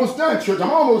 I'm almost done, church. I'm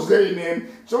almost there,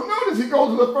 amen. So notice he goes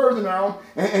a little further now,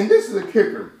 and this is a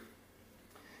kicker.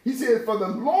 He said, for the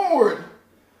Lord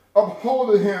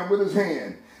upholdeth him with his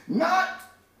hand. Not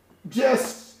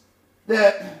just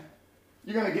that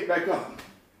you're going to get back up.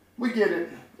 We get it.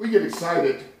 We get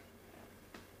excited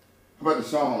about the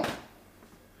song.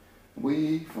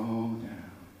 We fall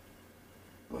down,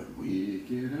 but we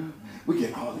get up. We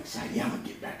get all excited. Yeah, I'm going to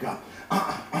get back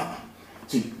up.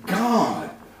 See,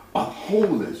 God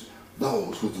upholds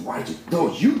those who's righteous.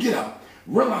 Those you get up,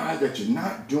 realize that you're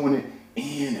not doing it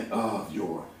in and of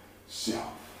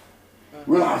yourself.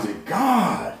 Realize that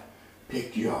God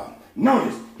picked you up.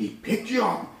 Notice, he picked you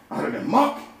up out of the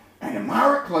muck and the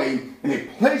miry clay, and he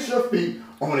placed your feet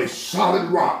on a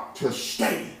solid rock to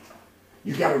stay.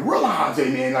 You got to realize,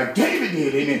 amen, like David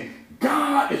did, amen,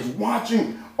 God is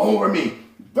watching over me.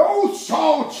 Though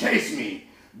Saul chased me,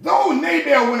 though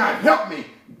Nabal would not help me,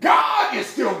 God is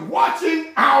still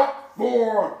watching out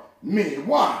for me.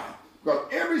 Why? Because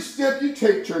every step you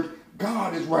take, church,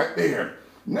 God is right there.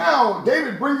 Now,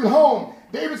 David brings it home.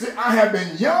 David said, I have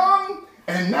been young,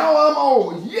 and now I'm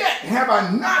old. Yet have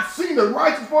I not seen the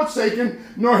righteous forsaken,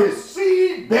 nor his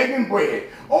seed begging bread.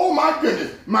 Oh my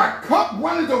goodness, my cup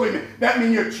runneth over me. That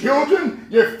means your children,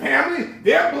 your family,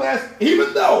 they're blessed,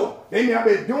 even though they may have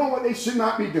been doing what they should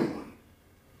not be doing.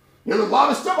 There's a lot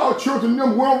of stuff our children do,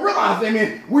 we don't realize,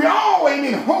 amen. We all,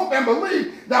 amen, hope and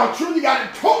believe that our children got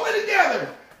it totally together.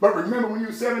 But remember when you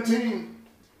were 17,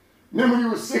 remember when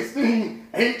you were 16,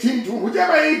 18, 20,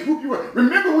 whichever age group you were,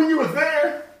 remember when you were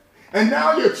there? And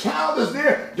now your child is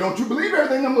there. Don't you believe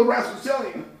everything them little rascals tell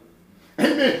you?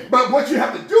 Amen. But what you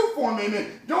have to do for them,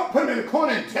 amen, don't put them in the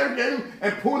corner and interrogate them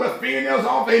and pull their fingernails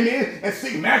off, amen, and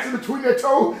stick matches between their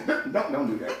toes. Don't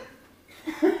do that.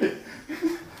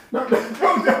 Don't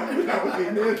do that one,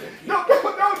 amen.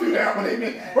 Don't do that one,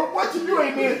 amen. But what you do,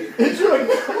 amen, is you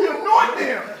anoint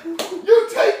them. You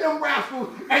take them rascals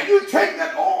and you take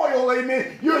that oil,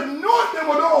 amen. You anoint them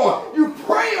with oil. You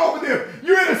pray over them.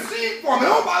 You intercede for them. And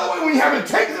oh, by the way, when you haven't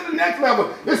taken it to the next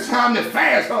level, it's time to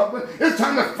fast, husband. It's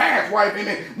time to fast, wife,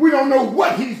 amen. We don't know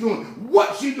what he's doing,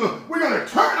 what she's doing. We're going to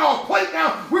turn our plate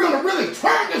down. We're going to really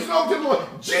turn this over to the Lord.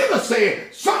 Jesus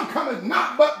said, some cometh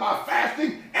not but by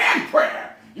fasting and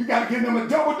prayer. You got to give them a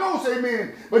double dose,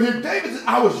 amen. But if David said,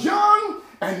 I was young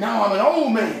and now I'm an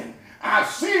old man. I've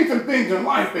seen some things in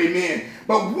life, amen.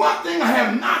 But one thing I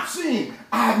have not seen,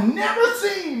 I've never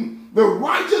seen the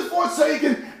righteous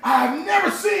forsaken. I've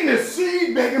never seen a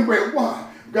seed begging bread. Why?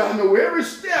 God know every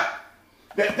step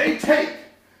that they take,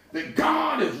 that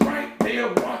God is right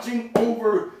there watching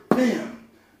over them.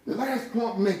 The last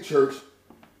point to make, church,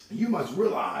 you must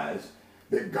realize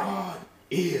that God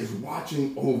is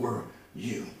watching over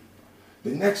you. The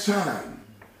next time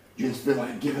you just feel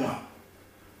like giving up,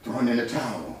 throwing in the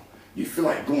towel, you feel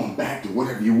like going back to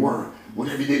whatever you were,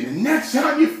 whatever you did. The next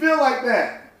time you feel like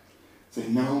that, say,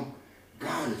 no,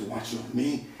 God is watching over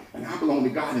me, and I belong to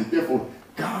God, and therefore,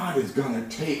 God is going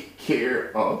to take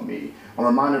care of me. I'm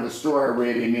reminded of a story I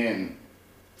read, amen.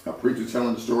 A preacher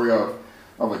telling the story of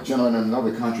a gentleman in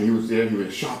another country. He was there, he was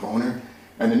a shop owner,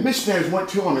 and the missionaries went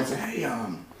to him and said, hey,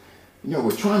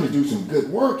 we're trying to do some good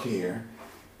work here,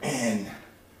 and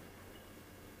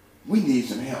we need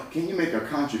some help. Can you make a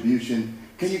contribution?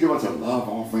 Can you give us a love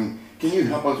offering? Can you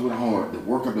help us with the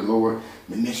work of the Lord?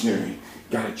 The missionary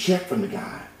got a check from the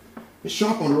guy. The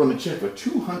shop owner wrote him a check for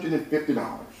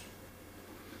 $250.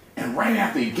 And right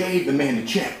after he gave the man the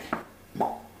check,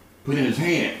 put in his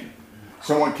hand,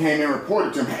 someone came and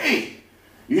reported to him, hey,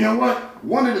 you know what?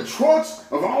 One of the trucks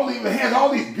of all these, that has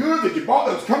all these goods that you bought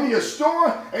that was coming to your store,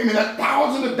 amen, that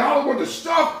 $1,000 worth of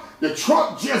stuff, the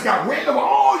truck just got ran over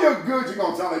all your goods. You're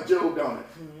going to sound like Job, don't it?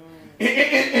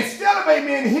 Instead of,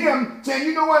 amen, him saying,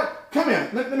 you know what, come here,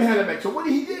 let me have that back. So what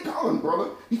he did call him, brother,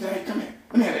 he said, hey, come here,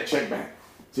 let me have that check back.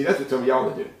 See, that's what some of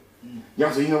y'all to do.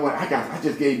 Y'all say, you know what, I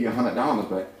just gave you $100,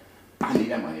 but I need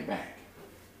that money back.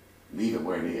 Leave it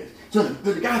where it is. So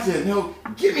the guy said, no,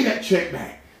 give me that check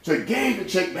back. So he gave the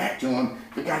check back to him.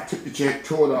 The guy took the check,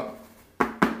 tore it up,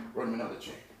 wrote him another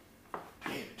check,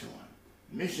 gave it to him.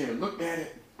 The missionary looked at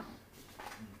it.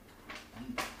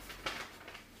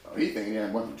 He thinking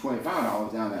that went from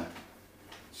 $25 down to,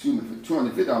 excuse me, for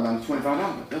 $250 down to $25.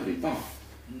 That's what he thought.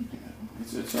 He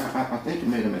said, sir, I think you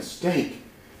made a mistake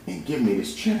in giving me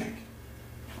this check.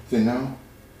 said, no.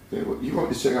 I said, well, you wrote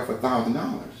this check out for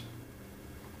 $1,000.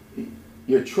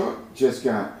 Your truck just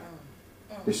got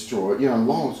destroyed. You know,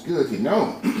 lost goods. He said,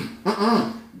 no.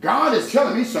 God is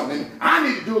telling me something. I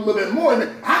need to do a little bit more.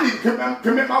 I need to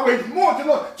commit my ways more to the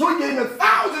Lord. So he gave me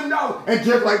 $1,000. And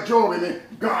just like Job, amen,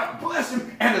 God blessed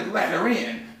him and it let her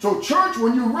in. So church,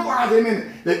 when you realize,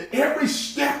 amen, that every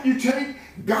step you take,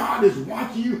 God is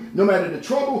watching you no matter the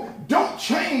trouble. Don't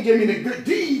change, amen, the good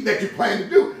deed that you plan to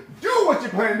do. Do what you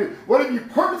plan to do. Whatever you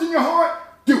purpose in your heart,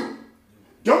 do it.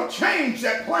 Don't change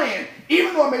that plan.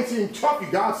 Even though it may seem tough,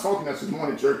 God's talking to us this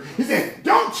morning, church. He said,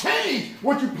 don't change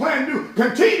what you plan to do.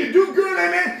 Continue to do good,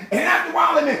 amen. And after a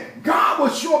while, amen, God will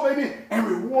show up, amen, and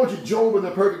reward you. Job is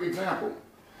a perfect example.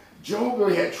 Job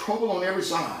really had trouble on every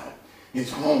side.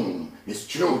 His home, his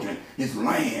children, his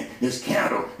land, his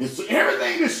cattle,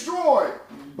 everything destroyed.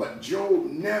 But Job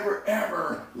never,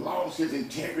 ever lost his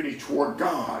integrity toward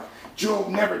God. Job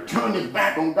never turned his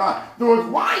back on God. Though his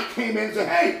wife came in and said,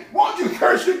 hey, why don't you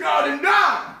curse your God and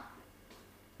die?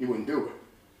 He wouldn't do it.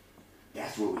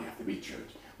 That's what we have to be, church.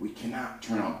 We cannot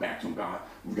turn our backs on God.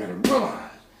 We've got to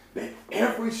realize that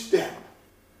every step,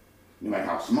 no matter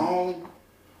how small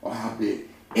or how big,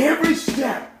 every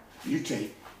step you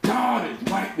take, God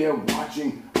is right there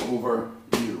watching over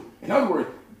you. In other words,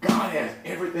 God has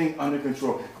everything under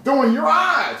control. Though in your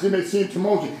eyes it may seem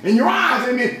tumultuous. In your eyes,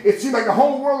 it seems like the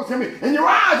whole world is coming. In your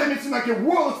eyes, it seems like your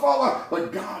world is falling apart.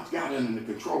 But God's got it under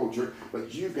control, church.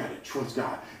 But you've got to trust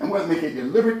God. And we'll make a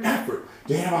deliberate effort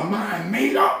to have our mind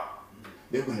made up.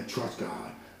 They're going to trust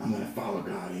God. I'm going to follow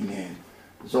God. Amen.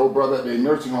 This old brother at the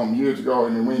nursing home years ago,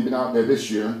 and when he'd been out there this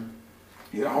year,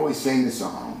 he'd always sing this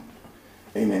song.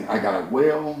 Amen. I got a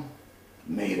well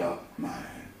made up mind.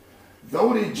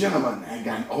 Though the gentleman had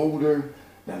gotten older,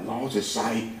 then lost his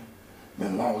sight,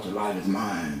 then lost a lot of his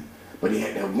mind, but he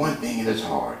had that one thing in his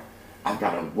heart. I've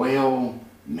got a well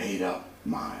made up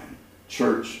mind.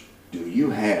 Church, do you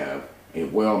have a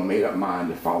well made up mind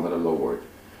to follow the Lord?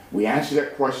 We answer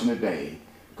that question today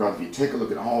because if you take a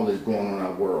look at all that's going on in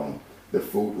our world, the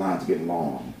food lines are getting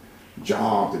long.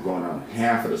 Jobs are going on.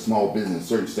 Half of the small business in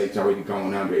certain states are already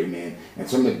going under, amen. And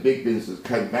some of the big businesses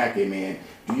cutting back, amen.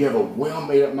 Do you have a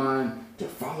well-made-up mind to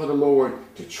follow the Lord,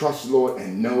 to trust the Lord,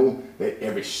 and know that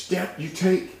every step you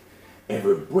take,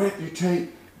 every breath you take,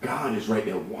 God is right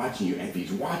there watching you. And if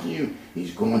he's watching you,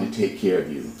 he's going to take care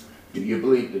of you. Do you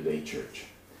believe today, church?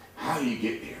 How do you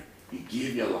get there? You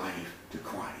give your life to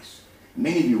Christ.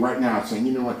 Many of you right now are saying,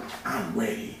 you know what, I'm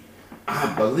ready.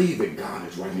 I believe that God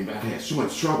is right. I've had so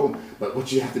much trouble, but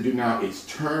what you have to do now is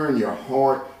turn your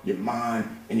heart, your mind,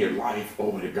 and your life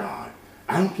over to God.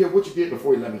 I don't care what you did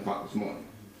before 11 o'clock this morning.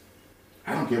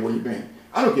 I don't care where you've been.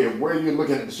 I don't care where you're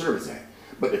looking at the service at.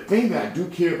 But the thing that I do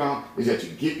care about is that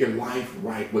you get your life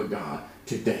right with God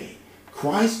today.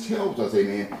 Christ tells us,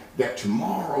 amen, that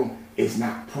tomorrow is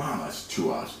not promised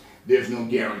to us. There's no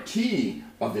guarantee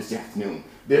of this afternoon.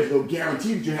 There's no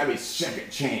guarantee that you have a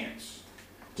second chance.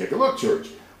 Take a look, church.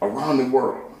 Around the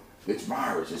world, this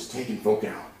virus is taking folk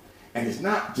out. And it's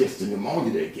not just the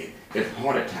pneumonia they get. It's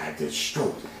heart attacks, it's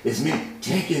strokes. It's me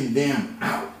taking them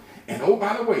out. And oh,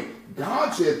 by the way,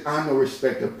 God says, I'm no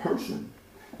respecter of person.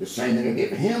 The same thing I did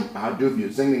for him, I'll do for you.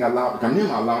 The same thing I allowed to come to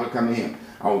him, I'll allow to come to him.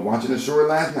 I was watching a story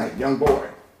last night. Young boy,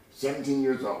 17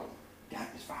 years old,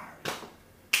 got this virus.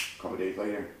 A couple days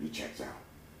later, he checks out.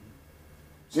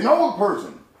 It's an old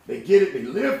person. They get it, they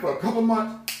live for a couple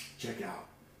months, check out.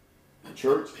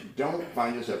 Church, don't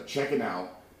find yourself checking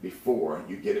out before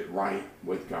you get it right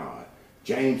with God.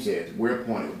 James says, we're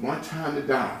appointed one time to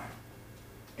die,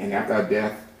 and after our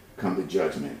death come the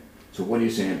judgment. So what are you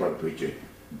saying, brother preacher?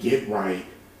 Get right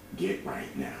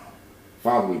now.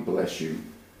 Father, we bless you,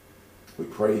 we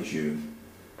praise you,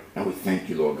 and we thank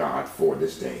you, Lord God, for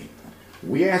this day.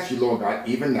 We ask you, Lord God,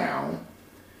 even now,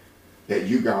 that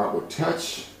you, God, will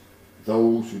touch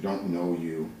those who don't know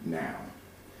you now.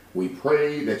 We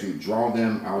pray that you draw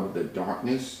them out of the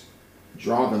darkness,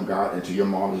 draw them, God, into your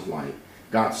marvelous light.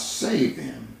 God, save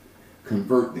them,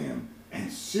 convert them, and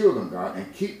seal them, God,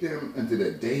 and keep them until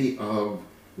the day of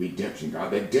redemption,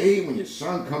 God. The day when your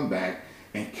son comes back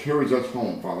and carries us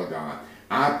home, Father God.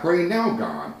 I pray now,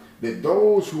 God, that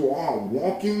those who are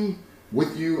walking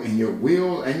with you in your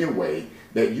will and your way,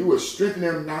 that you will strengthen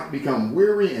them, not become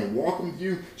weary and walking with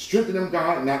you. Strengthen them,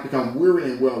 God, and not become weary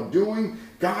in well-doing.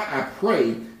 God, I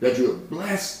pray that you will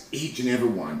bless each and every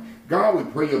one. God, we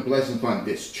pray your blessing upon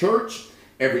this church,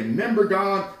 every member,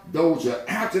 God, those who are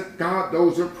absent, God,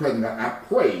 those who are present. God, I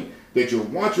pray that you'll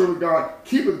watch over, God,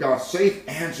 keep it, God, safe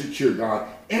and secure, God,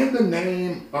 in the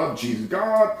name of Jesus.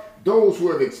 God, those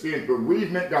who have experienced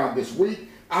bereavement, God, this week,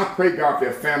 I pray, God, for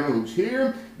their family who's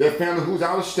here, their family who's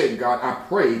out of state, God. I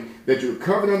pray that you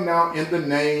cover them now in the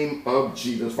name of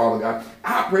Jesus, Father God.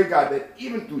 I pray, God, that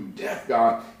even through death,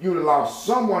 God, you would allow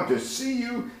someone to see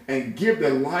you and give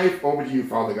their life over to you,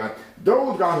 Father God.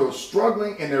 Those, God, who are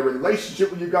struggling in their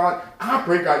relationship with you, God, I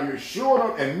pray, God, you shore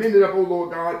up and mend it up, oh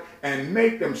Lord God, and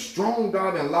make them strong,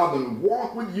 God, and allow them to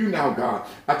walk with you now, God.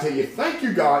 I tell you, thank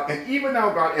you, God, and even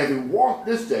now, God, as we walk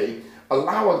this day,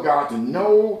 allow us, God, to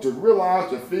know, to realize,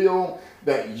 to feel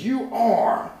that you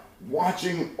are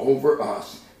watching over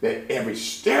us, that every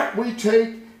step we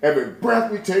take, every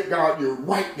breath we take, God, you're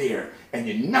right there, and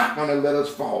you're not going to let us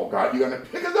fall, God. You're going to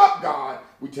pick us up, God.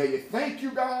 We tell you thank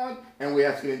you, God, and we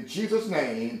ask it in Jesus'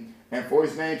 name, and for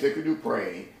his name's sake we do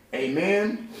pray.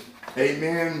 Amen.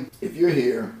 Amen. If you're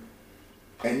here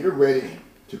and you're ready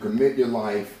to commit your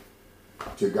life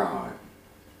to God,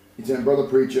 you're saying, Brother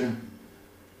Preacher,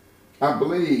 I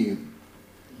believe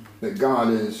that God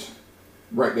is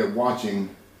right there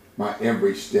watching my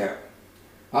every step.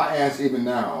 I ask even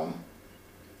now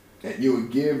that you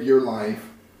would give your life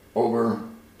over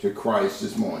to Christ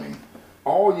this morning.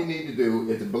 All you need to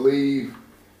do is to believe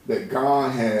that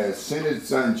God has sent his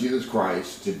son Jesus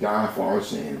Christ to die for our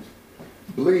sins.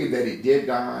 Believe that he did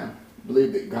die.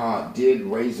 Believe that God did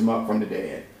raise him up from the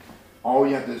dead. All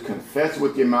you have to do is confess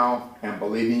with your mouth and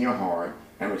believe in your heart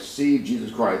and receive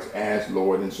Jesus Christ as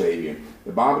Lord and Savior.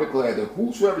 The Bible declares that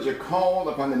whosoever shall call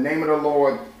upon the name of the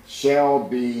Lord shall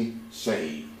be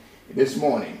saved. This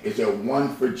morning is a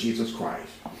one for Jesus Christ.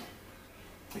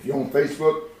 If you're on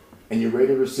Facebook and you're ready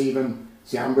to receive him,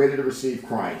 say, I'm ready to receive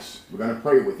Christ. We're going to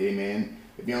pray with you, amen.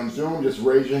 If you're on Zoom, just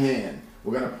raise your hand.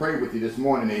 We're going to pray with you this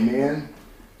morning, amen.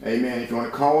 Amen. If you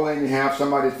want to call in, you have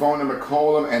somebody's phone number,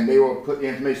 call them and they will put the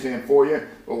information in for you.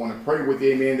 But I want to pray with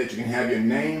you, amen, that you can have your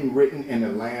name written in the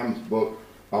Lamb's Book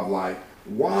of Life.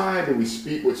 Why do we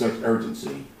speak with such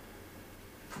urgency?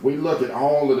 We look at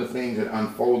all of the things that are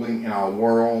unfolding in our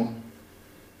world,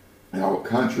 in our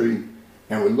country,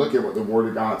 and we look at what the Word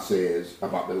of God says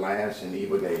about the last and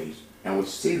evil days, and we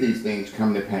see these things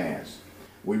come to pass.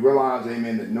 We realize,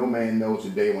 amen, that no man knows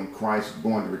the day when Christ is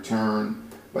going to return,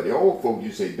 but the old folks,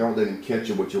 you say, don't let him catch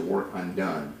you with your work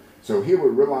undone. So here we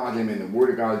realize, amen, the Word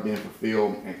of God is being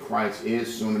fulfilled, and Christ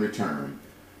is soon to return.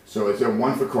 So is there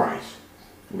one for Christ?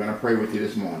 We're going to pray with you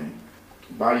this morning.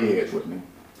 Bow your heads with me.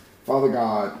 Father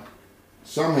God,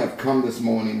 some have come this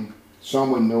morning.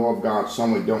 Some we know of, God,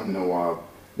 some we don't know of.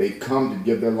 They've come to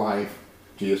give their life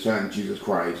to your Son, Jesus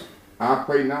Christ. I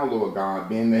pray now, Lord God,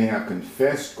 being they have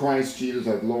confessed Christ Jesus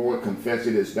as Lord, confessed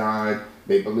it has died,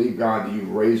 they believe, God, that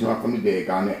you've raised him up from the dead,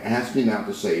 God, and they're asking now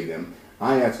to save them.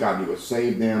 I ask, God, you will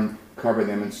save them, cover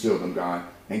them, and seal them, God,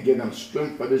 and give them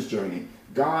strength for this journey.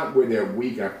 God, where they're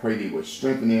weak, I pray that you would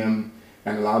strengthen them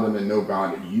and allow them to know,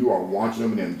 God, that you are watching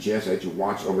over them just as you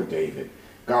watched over David.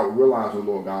 God, we realize, oh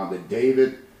Lord God, that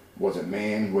David was a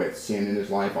man who had sin in his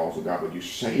life also, God, but you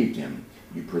saved him,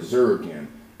 you preserved him,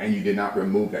 and you did not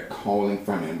remove that calling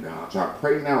from him, God. So I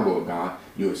pray now, Lord God,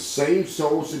 you have saved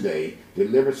souls today,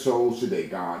 delivered souls today,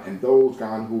 God, and those,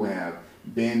 God, who have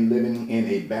been living in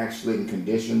a backslidden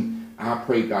condition, I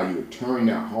pray, God, you would turn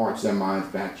their hearts and minds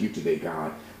back to you today,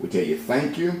 God. We tell you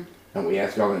thank you, and we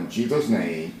ask, God, in Jesus'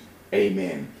 name,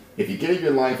 amen. If you gave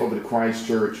your life over to Christ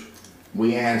Church,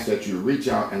 we ask that you reach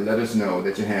out and let us know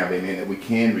that you have, amen, that we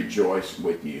can rejoice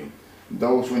with you.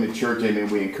 Those who are in the church, amen,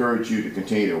 we encourage you to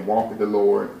continue to walk with the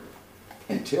Lord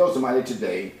and tell somebody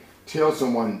today, tell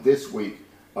someone this week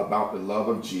about the love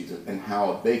of Jesus and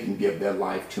how they can give their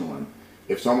life to him.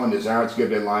 If someone desires to give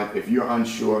their life, if you're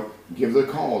unsure, give us a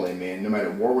call, amen. No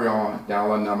matter where we are,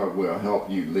 dial our number, we'll help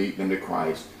you lead them to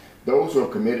Christ. Those who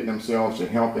have committed themselves to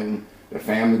helping the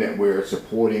family that we're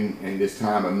supporting in this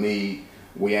time of need,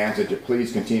 we ask that you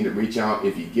please continue to reach out.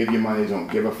 If you give your monies on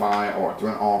Giveify or through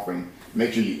an offering,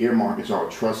 make sure you earmark it so our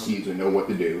trustees will know what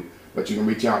to do. But you can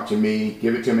reach out to me,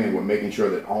 give it to me, and we're making sure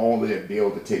that all of their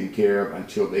bills are taken care of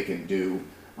until they can do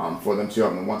for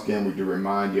themselves. And once again, we do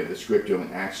remind you of the scripture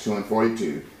in Acts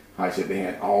 2:42. I said they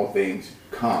had all things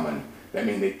common. That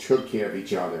means they took care of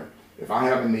each other. If I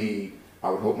have a need, I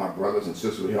would hope my brothers and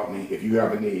sisters would help me. If you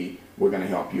have a need, we're going to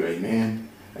help you. Amen.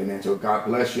 Amen. So God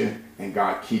bless you and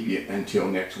God keep you until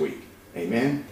next week. Amen.